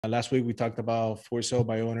Last week we talked about for sale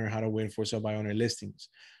by owner, how to win for sale by owner listings.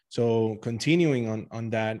 So continuing on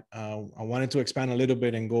that, I wanted to expand a little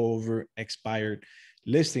bit and go over expired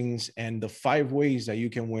listings and the 5 ways that you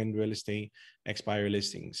can win real estate expired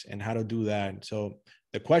listings and how to do that. So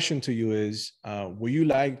the question to you is, would you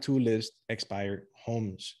like to list expired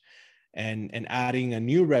homes and adding a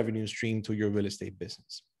new revenue stream to your real estate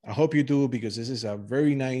business? I hope you do, because this is a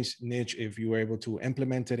very nice niche if you were able to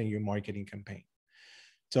implement it in your marketing campaign.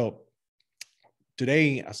 So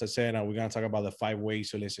today, as I said, we're going to talk about the 5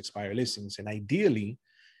 ways to list expired listings. And ideally,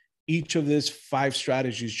 each of these 5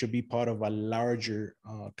 strategies should be part of a larger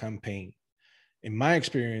campaign. In my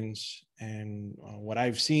experience and what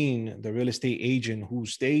I've seen, the real estate agent who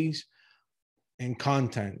stays in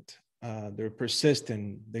content, they're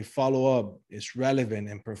persistent, they follow up, is relevant,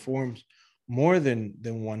 and performs more than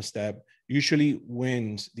one step, usually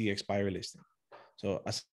wins the expired listing. So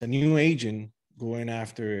as a new agent going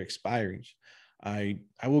after expires, I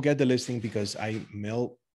will get the listing because I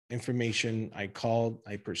mail information, I called,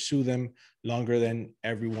 I pursue them longer than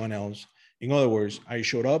everyone else. In other words, I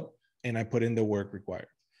showed up and I put in the work required.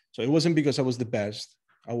 So it wasn't because I was the best.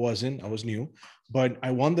 I was new, but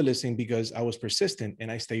I won the listing because I was persistent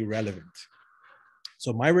and I stay relevant.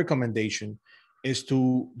 So my recommendation is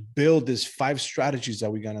to build these 5 strategies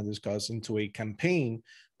that we're going to discuss into a campaign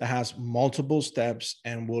that has multiple steps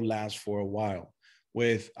and will last for a while,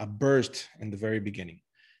 with a burst in the very beginning,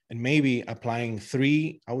 and maybe applying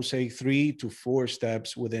 3 to 4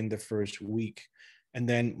 steps within the first week, and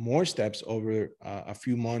then more steps over a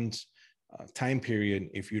few months time period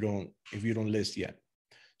if you don't list yet.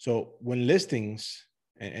 So when listings,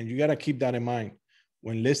 and you got to keep that in mind,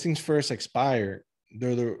 when listings first expire,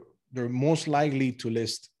 they're most likely to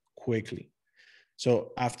list quickly.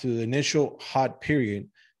 So after the initial hot period,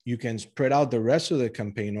 you can spread out the rest of the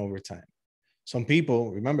campaign over time. Some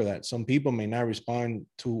people, remember that, some people may not respond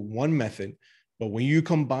to one method, but when you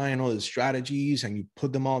combine all the strategies and you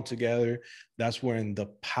put them all together, that's when the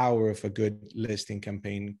power of a good listing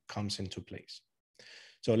campaign comes into place.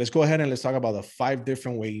 So let's go ahead and let's talk about the 5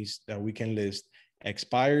 different ways that we can list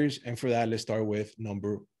expires. And for that, let's start with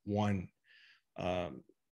number 1.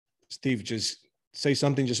 Steve, just say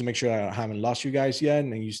something just to make sure I haven't lost you guys yet,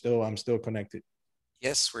 and I'm still connected.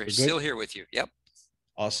 Yes, we're still here with you. Yep.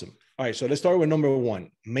 Awesome. All right, so let's start with number 1,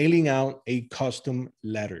 mailing out a custom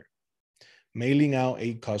letter. Mailing out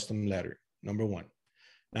a custom letter, number 1.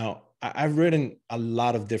 Now, I've written a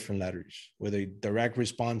lot of different letters with a direct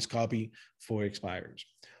response copy for expires.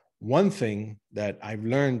 One thing that I've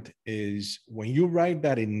learned is when you write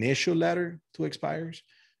that initial letter to expires,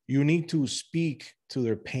 you need to speak to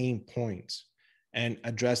their pain points and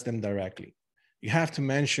address them directly. You have to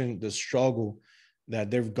mention the struggle that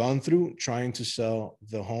they've gone through trying to sell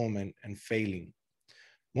the home and failing.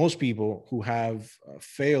 Most people who have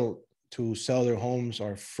failed to sell their homes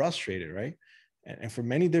are frustrated, right? And for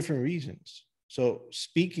many different reasons. So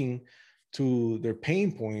speaking to their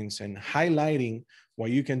pain points and highlighting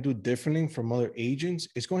what you can do differently from other agents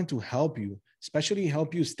is going to help you, especially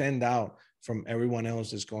help you stand out from everyone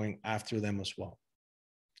else that's going after them as well.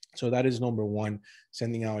 So that is number 1,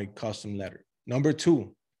 sending out a custom letter. Number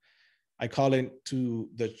 2, I call it to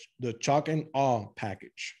the chalk and awe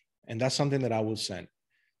package. And that's something that I will send.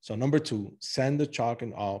 So number 2, send the chalk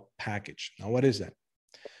and awe package. Now, what is that?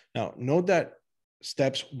 Now, note that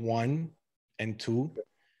steps 1 and 2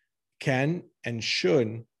 can and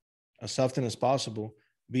should, as often as possible,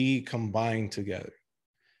 be combined together.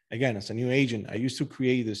 Again, as a new agent, I used to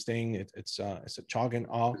create this thing. It's a chalk and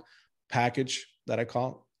awe package that I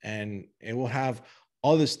call, and it will have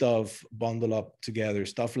all this stuff bundled up together,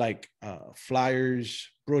 stuff like flyers,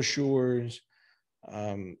 brochures,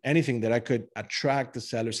 anything that I could attract the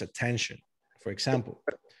seller's attention. For example,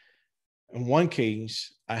 in one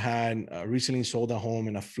case, I had recently sold a home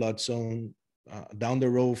in a flood zone down the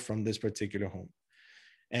road from this particular home.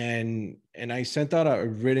 And I sent out a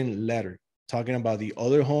written letter talking about the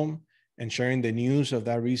other home and sharing the news of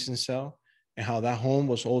that recent sale and how that home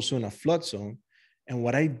was also in a flood zone and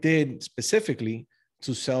what I did specifically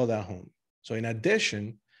to sell that home. So in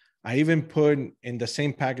addition, I even put in the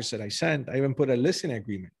same package that I sent, I even put a listing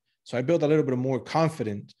agreement. So I built a little bit more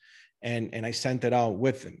confidence and I sent it out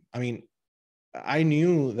with them. I mean, I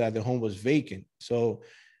knew that the home was vacant. So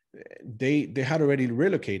they had already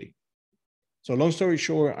relocated. So long story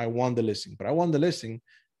short, I won the listing, but I won the listing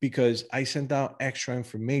because I sent out extra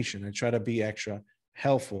information. I tried to be extra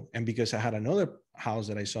helpful. And because I had another house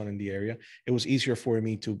that I saw in the area, it was easier for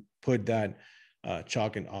me to put that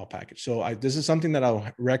chalk and all package. So this is something that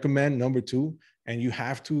I'll recommend, number 2, and you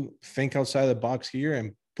have to think outside the box here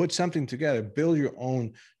and put something together, build your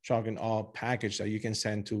own chalk and all package that you can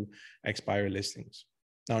send to expired listings.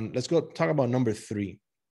 Now let's go talk about number 3.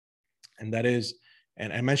 And that is,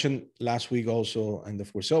 and I mentioned last week also in the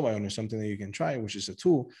for sale by owner, something that you can try, which is a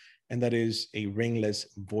tool, and that is a ringless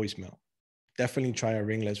voicemail. Definitely try a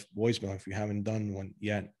ringless voicemail if you haven't done one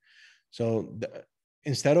yet. So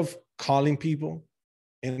instead of calling people,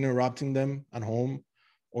 interrupting them at home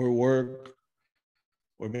or work,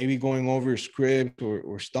 or maybe going over script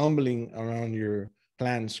or stumbling around your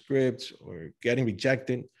planned scripts or getting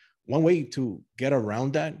rejected, one way to get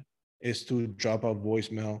around that is to drop a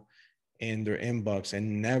voicemail in their inbox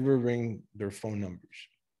and never ring their phone numbers.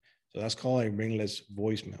 So that's called a ringless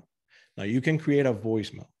voicemail. Now you can create a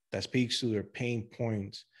voicemail that speaks to their pain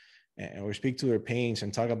points or speak to their pains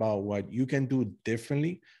and talk about what you can do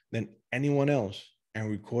differently than anyone else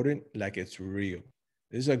and record it like it's real.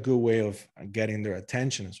 This is a good way of getting their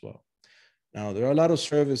attention as well. Now, there are a lot of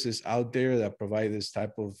services out there that provide this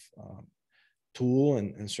type of tool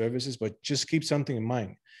and services, but just keep something in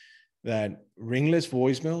mind that ringless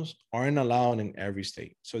voicemails aren't allowed in every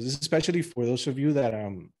state. So this is especially for those of you that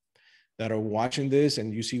are watching this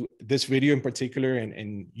and you see this video in particular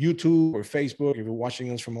in YouTube or Facebook. If you're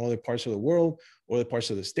watching us from other parts of the world or other parts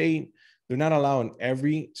of the state, they're not allowed in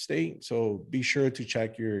every state. So be sure to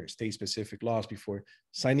check your state specific laws before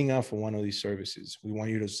signing up for one of these services. We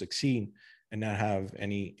want you to succeed and not have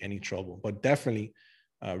any trouble. But definitely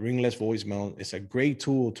ringless voicemail is a great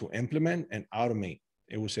tool to implement and automate.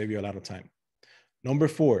 It will save you a lot of time. Number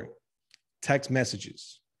 4, text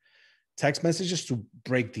messages. Text messages to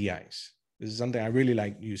break the ice. This is something I really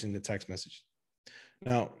like using the text message.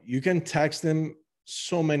 Now, you can text them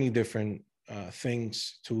so many different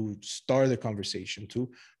things to start the conversation,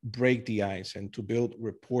 to break the ice and to build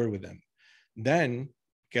rapport with them. Then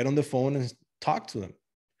get on the phone and talk to them.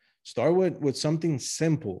 Start with something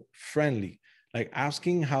simple, friendly, like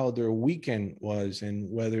asking how their weekend was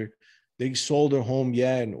and whether they sold their home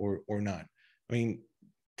yet or not. I mean,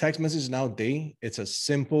 text messages nowadays, it's a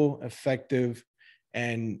simple, effective,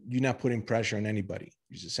 and you're not putting pressure on anybody.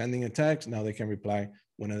 You're just sending a text. Now they can reply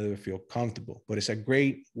whenever they feel comfortable. But it's a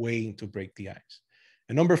great way to break the ice.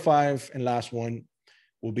 And number 5 and last one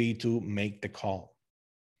will be to make the call.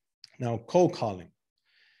 Now, cold calling.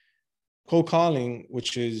 Cold calling,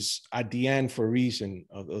 which is at the end for a reason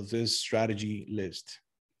of this strategy list.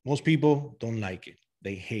 Most people don't like it.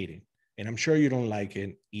 They hate it. And I'm sure you don't like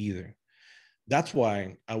it either. That's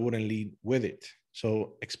why I wouldn't lead with it.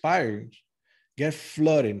 So expireds get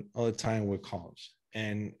flooded all the time with calls.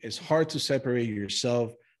 And it's hard to separate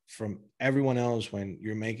yourself from everyone else when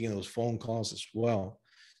you're making those phone calls as well.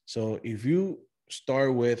 So if you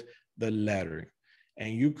start with the letter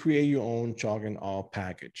and you create your own chalk and all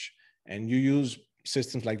package and you use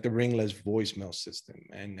systems like the ringless voicemail system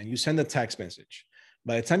and you send a text message,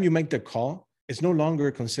 by the time you make the call, it's no longer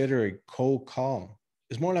considered a cold call.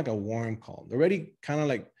 It's more like a warm call. They're already kind of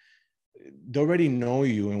like, they already know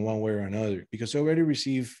you in one way or another because they already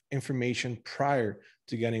receive information prior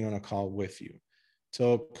to getting on a call with you.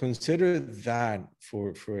 So consider that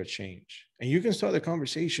for a change. And you can start the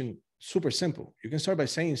conversation super simple. You can start by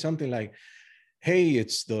saying something like, hey,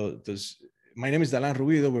 it's my name is Dalan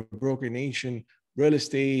Ruido, we're Broker Nation Real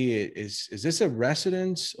Estate. Is this a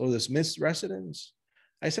residence or the Smith's residence?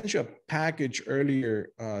 I sent you a package earlier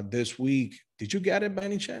this week. Did you get it by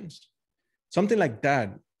any chance? Something like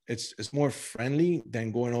that. It's more friendly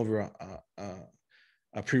than going over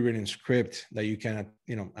a pre-written script that you can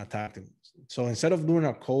attack them. So instead of doing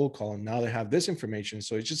a cold call, now they have this information.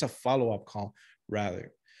 So it's just a follow-up call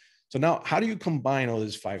rather. So now, how do you combine all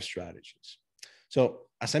these 5 strategies? So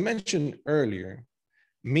as I mentioned earlier,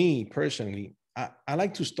 me personally, I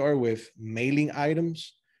like to start with mailing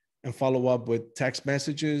items and follow up with text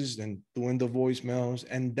messages and doing the voicemails.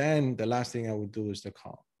 And then the last thing I would do is the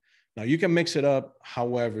call. Now you can mix it up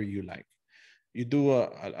however you like. You do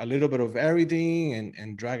a little bit of everything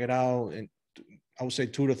and drag it out. And I would say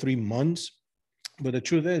 2 to 3 months. But the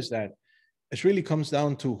truth is that it really comes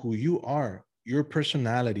down to who you are, your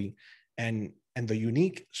personality, and the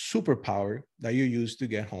unique superpower that you use to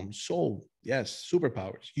get home sold. Yes,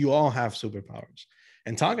 superpowers. You all have superpowers.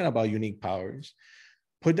 And talking about unique powers,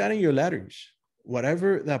 put that in your letters.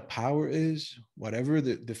 Whatever that power is, whatever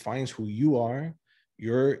that defines who you are,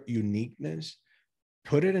 your uniqueness,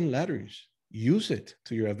 put it in letters. Use it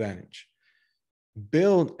to your advantage.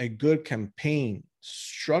 Build a good campaign.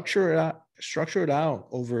 Structure it out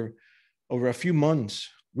over a few months.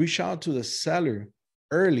 Reach out to the seller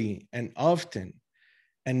early and often,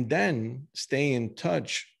 and then stay in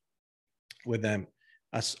touch with them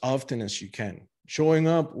as often as you can. showing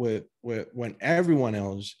up with when everyone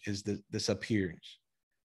else is disappears.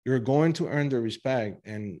 You're going to earn the respect.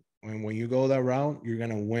 And when you go that route, you're going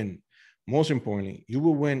to win. Most importantly, you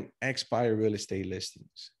will win expired real estate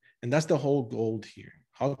listings. And that's the whole goal here.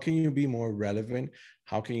 How can you be more relevant?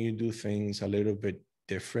 How can you do things a little bit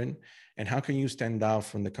different? And how can you stand out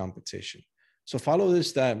from the competition? So follow the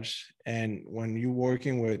steps. And when you're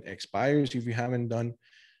working with expires, if you haven't done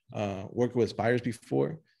work with expires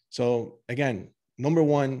before. So again, number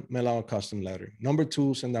one, mail out a custom letter. Number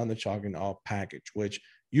two, send down the chalk and all package, which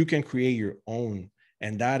you can create your own.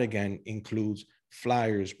 And that again includes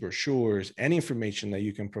flyers, brochures, any information that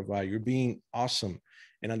you can provide. You're being awesome.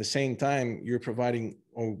 And at the same time, you're providing,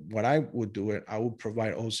 or what I would do it, I would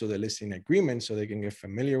provide also the listing agreement so they can get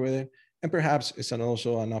familiar with it. And perhaps it's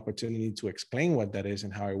also an opportunity to explain what that is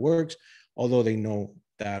and how it works, although they know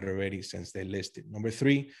that already since they listed. Number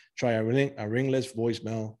three, try a ringless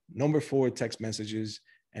voicemail. Number four, text messages.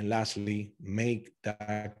 And lastly, make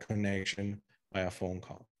that connection by a phone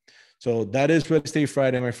call. So that is Real Estate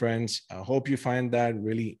Friday, my friends. I hope you find that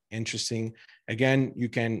really interesting. Again, you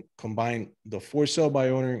can combine the for sale by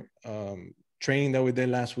owner training that we did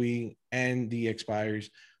last week and the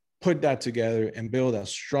expires, put that together and build a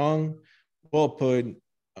strong, well put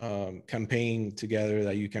campaign together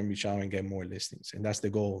that you can reach out and get more listings. And that's the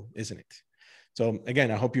goal, isn't it? So again,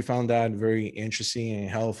 I hope you found that very interesting and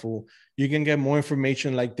helpful. You can get more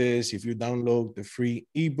information like this if you download the free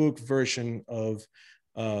ebook version of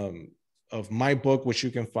my book, which you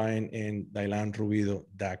can find in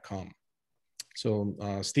dailanrubido.com.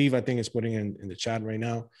 So Steve, I think is putting in the chat right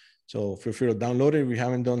now. So feel free to download it if you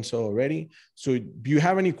haven't done so already. So do you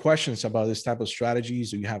have any questions about this type of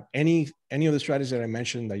strategies? Do you have any of the strategies that I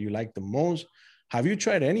mentioned that you like the most? Have you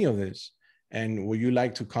tried any of this? And would you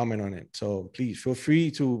like to comment on it? So please feel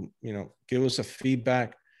free to, give us a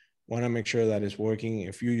feedback. Want to make sure that it's working.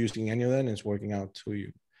 If you're using any of them, it's working out to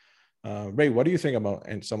you. Ray, what do you think about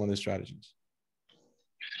some of the strategies?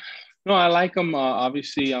 No, I like them.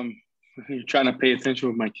 Obviously, I'm trying to pay attention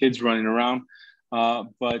with my kids running around.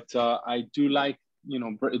 But I do like,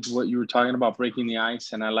 what you were talking about, breaking the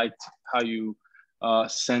ice. And I liked how you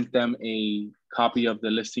sent them a copy of the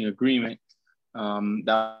listing agreement.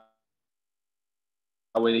 That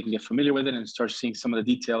way they can get familiar with it and start seeing some of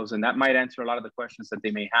the details. And that might answer a lot of the questions that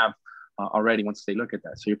they may have already once they look at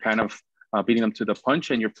that. So you're kind of beating them to the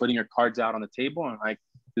punch and you're putting your cards out on the table and like,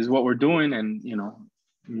 this is what we're doing. And, you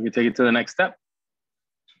can take it to the next step.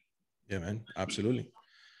 Yeah, man. Absolutely.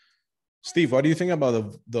 Steve, what do you think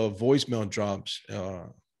about the voicemail drops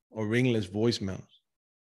or ringless voicemails?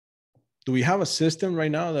 Do we have a system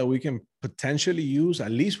right now that we can potentially use,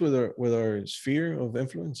 at least with our sphere of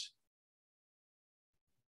influence?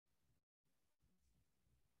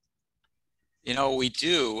 We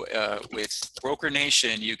do. With Broker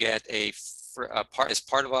Nation, you get as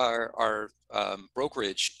part of our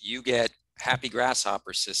brokerage, you get Happy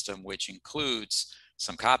Grasshopper system, which includes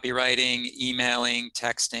some copywriting, emailing,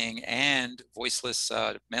 texting, and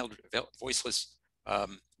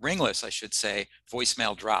ringless, I should say,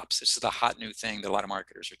 voicemail drops. This is the hot new thing that a lot of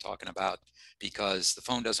marketers are talking about because the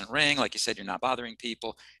phone doesn't ring. Like you said, you're not bothering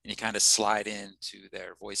people, and you kind of slide into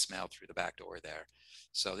their voicemail through the back door there.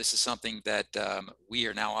 So this is something that we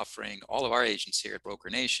are now offering all of our agents here at Broker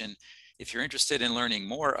Nation. If you're interested in learning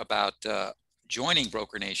more about joining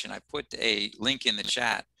Broker Nation, I put a link in the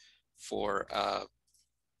chat for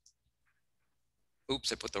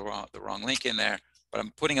oops, I put the wrong link in there, but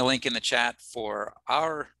I'm putting a link in the chat for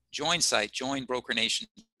our join site,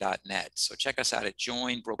 joinbrokernation.net. So check us out at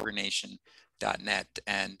joinbrokernation.net.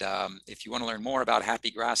 And if you want to learn more about Happy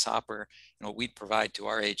Grasshopper and what we provide to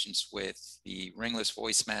our agents with the ringless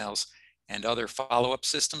voicemails and other follow-up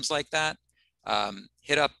systems like that,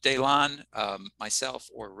 hit up Daylan, myself,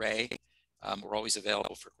 or Ray. We're always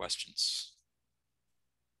available for questions.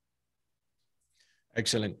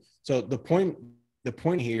 Excellent. So the point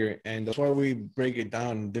here, and that's why we break it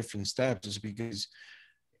down in different steps, is because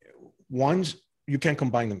once you can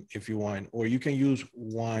combine them if you want, or you can use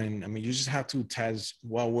one. I mean, you just have to test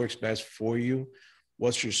what works best for you,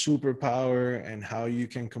 what's your superpower, and how you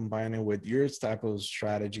can combine it with your type of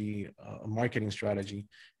strategy, marketing strategy,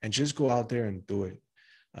 and just go out there and do it.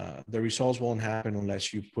 The results won't happen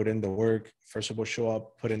unless you put in the work. First of all, show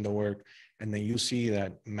up, put in the work, and then you see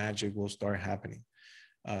that magic will start happening.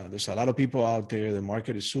 There's a lot of people out there. The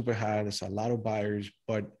market is super high. There's a lot of buyers,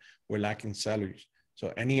 but we're lacking sellers.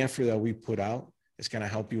 So any effort that we put out is going to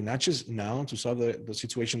help you, not just now to solve the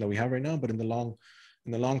situation that we have right now, but in the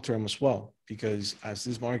long term as well. Because as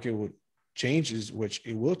this market changes, which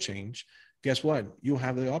it will change, guess what? You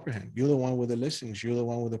have the upper hand. You're the one with the listings. You're the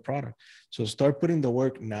one with the product. So start putting the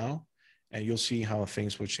work now, and you'll see how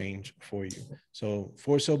things will change for you. So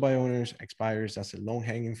for sale by owners, expires, that's a low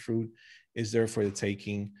hanging fruit, is there for the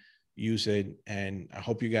taking. Use it. And I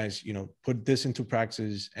hope you guys, put this into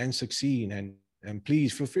practice and succeed. And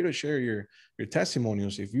please feel free to share your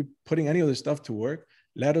testimonials. If you're putting any of this stuff to work,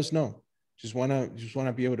 let us know. Just wanna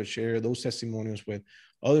be able to share those testimonials with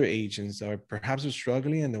other agents that are perhaps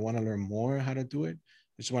struggling and they want to learn more how to do it.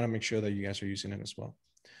 Just want to make sure that you guys are using it as well.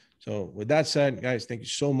 So with that said, guys, thank you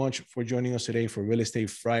so much for joining us today for Real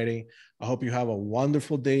Estate Friday. I hope you have a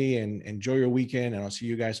wonderful day and enjoy your weekend. And I'll see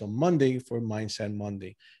you guys on Monday for Mindset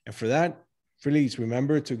Monday. And for that, please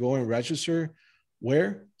remember to go and register.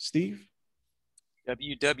 Where, Steve?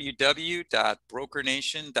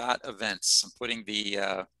 www.brokernation.events. I'm putting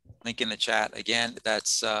the link in the chat again.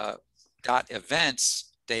 That's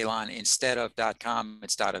 .events, Daylon, instead of .com,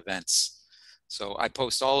 it's .events. So I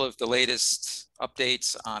post all of the latest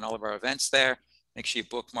updates on all of our events there. Make sure you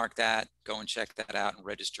bookmark that, go and check that out and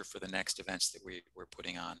register for the next events that we're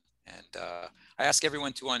putting on. And I ask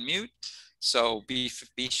everyone to unmute. So be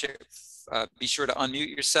sure to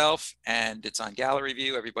unmute yourself, and it's on gallery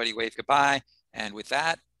view. Everybody wave goodbye. And with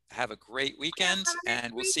that, have a great weekend,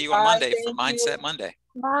 and we'll see you on Monday for Mindset Monday.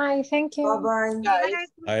 Bye. Thank you. Bye-bye.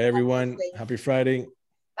 Bye, everyone. Happy Friday.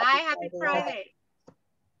 Bye. Happy Friday.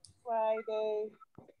 Friday.